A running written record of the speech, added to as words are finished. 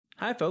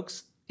Hi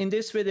folks, in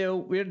this video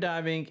we're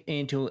diving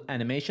into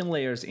animation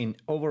layers in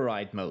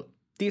override mode.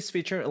 This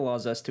feature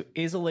allows us to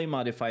easily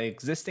modify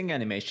existing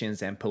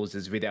animations and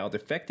poses without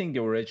affecting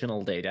the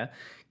original data,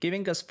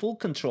 giving us full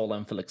control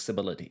and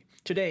flexibility.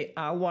 Today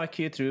I'll walk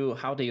you through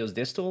how to use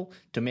this tool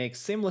to make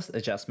seamless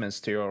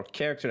adjustments to your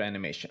character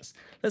animations.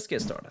 Let's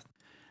get started.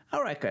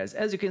 Alright guys,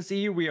 as you can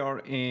see we are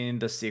in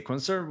the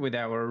sequencer with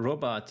our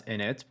robot in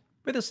it,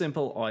 with a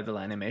simple idle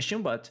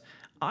animation, but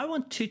I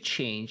want to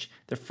change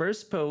the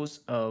first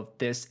pose of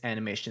this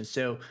animation.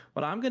 So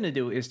what I'm going to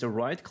do is to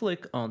right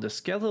click on the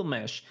skeletal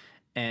mesh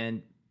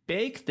and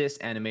bake this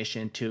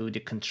animation to the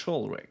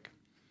control rig.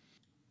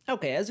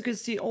 Okay, as you can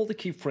see, all the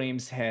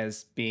keyframes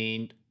has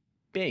been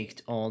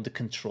baked on the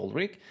control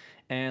rig,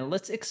 and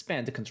let's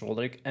expand the control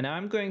rig, and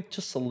I'm going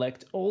to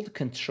select all the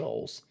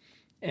controls,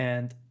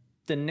 and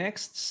the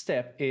next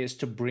step is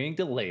to bring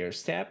the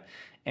layers tab,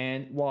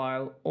 and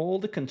while all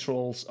the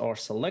controls are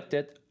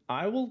selected,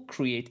 I will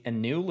create a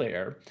new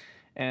layer,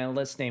 and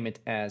let's name it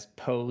as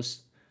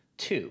pose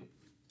 2.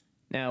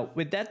 Now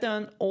with that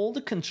done, all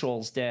the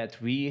controls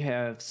that we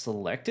have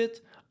selected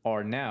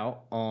are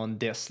now on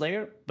this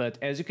layer, but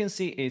as you can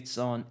see it's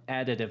on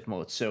additive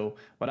mode. So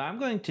what I'm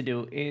going to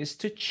do is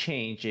to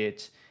change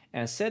it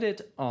and set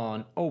it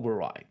on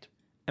override.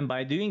 And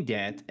by doing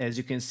that, as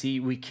you can see,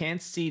 we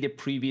can't see the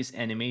previous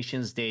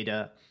animations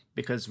data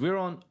because we're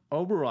on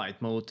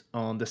override mode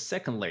on the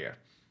second layer.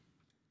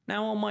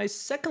 Now on my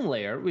second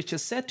layer, which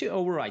is set to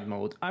override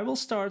mode, I will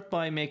start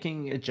by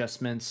making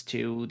adjustments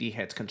to the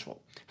head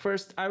control.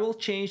 First, I will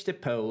change the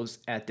pose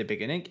at the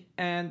beginning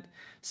and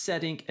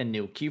setting a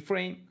new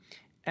keyframe,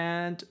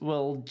 and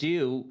we'll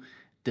do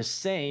the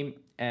same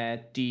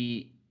at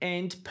the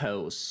end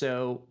pose.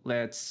 So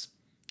let's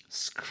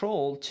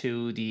scroll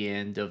to the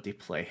end of the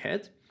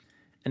playhead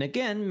and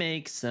again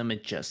make some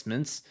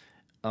adjustments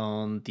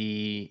on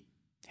the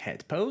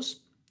head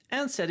pose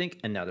and setting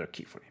another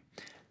keyframe.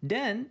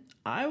 Then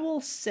I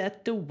will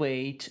set the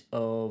weight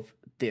of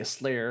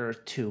this layer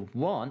to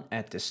 1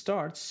 at the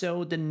start,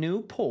 so the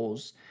new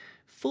pose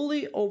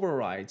fully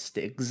overrides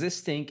the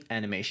existing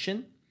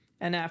animation,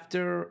 and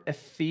after a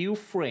few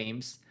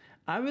frames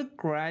I will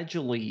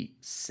gradually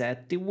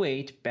set the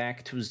weight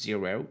back to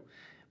 0,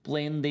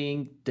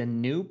 blending the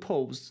new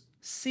pose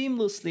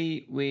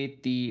seamlessly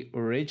with the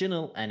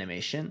original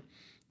animation,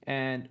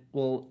 and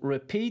we'll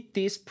repeat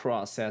this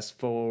process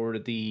for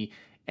the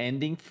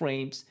ending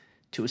frames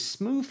to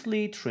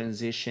smoothly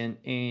transition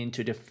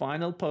into the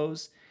final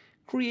pose,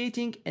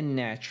 creating a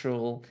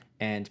natural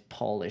and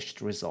polished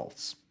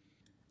results.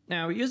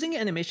 Now, using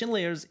animation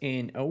layers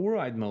in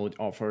override mode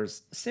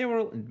offers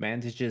several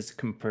advantages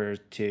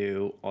compared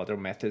to other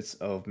methods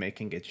of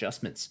making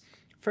adjustments.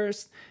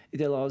 First, it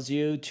allows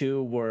you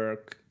to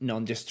work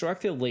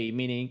non-destructively,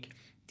 meaning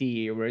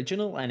the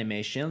original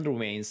animation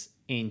remains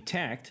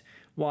intact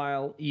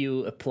while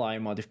you apply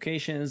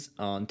modifications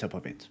on top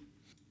of it.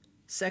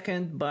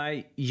 Second,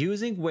 by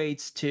using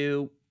weights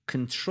to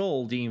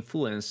control the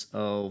influence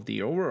of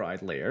the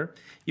override layer,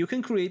 you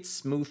can create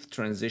smooth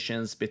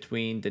transitions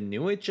between the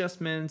new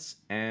adjustments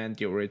and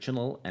the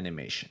original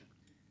animation.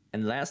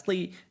 And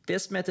lastly,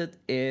 this method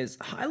is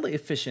highly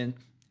efficient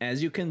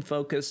as you can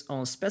focus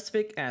on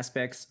specific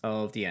aspects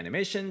of the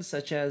animation,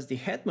 such as the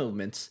head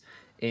movements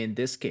in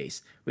this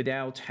case,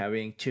 without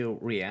having to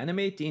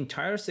reanimate the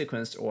entire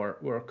sequence or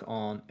work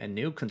on a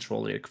new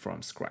control rig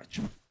from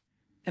scratch.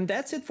 And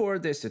that's it for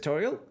this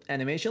tutorial.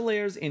 Animation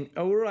layers in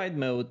override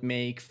mode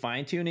make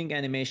fine-tuning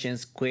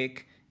animations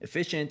quick,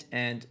 efficient,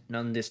 and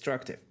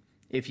non-destructive.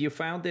 If you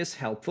found this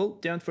helpful,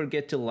 don't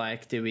forget to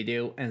like the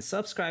video and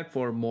subscribe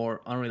for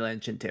more Unreal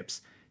Engine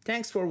tips.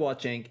 Thanks for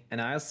watching,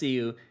 and I'll see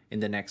you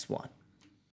in the next one.